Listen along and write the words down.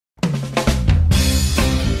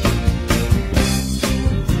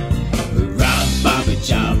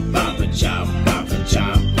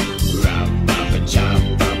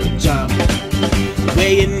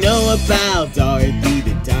about Dorothy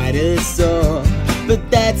the dinosaur, but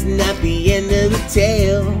that's not the end of the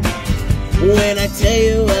tale. When I tell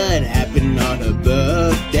you what happened on her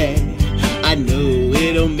birthday, I know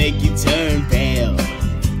it'll make you turn pale.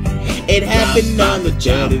 It happened on the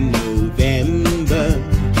 3rd of November,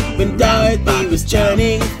 when Dorothy was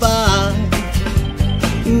turning 5.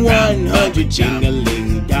 100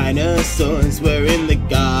 jingling dinosaurs were in the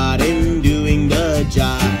garden doing the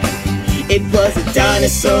jive. It was a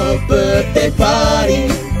dinosaur birthday party.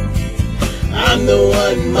 I'm the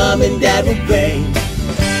one Mom and Dad will blame.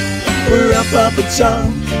 Up, up a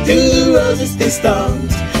chomp, to the roses they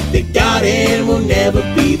stomped. The garden will never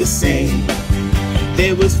be the same.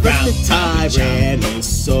 There was first the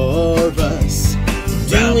Tyrannosaurus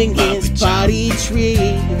doing his party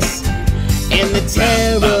tricks, and the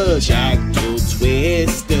pterodactyl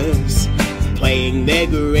twisters playing their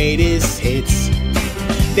greatest hits.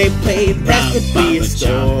 They played past the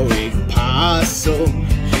prehistoric parcel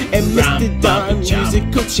and Mr.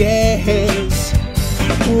 musical chairs.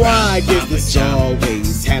 Why does this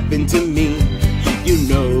always happen to me? You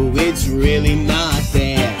know it's really not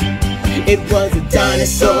fair. It was a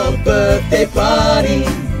dinosaur birthday party.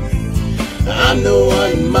 I'm the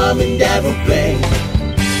one Mom and Dad will blame.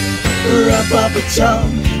 Up, up a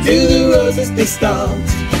chomp, to the roses they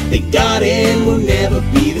stomped. The garden will never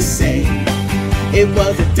be the same. It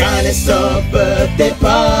was a dinosaur birthday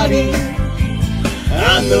party.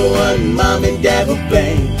 I'm the one Mom and Dad will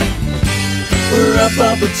blame. Up,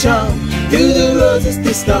 up a chomp, to the roses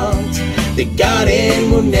they stomped. The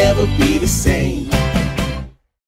garden will never be the same.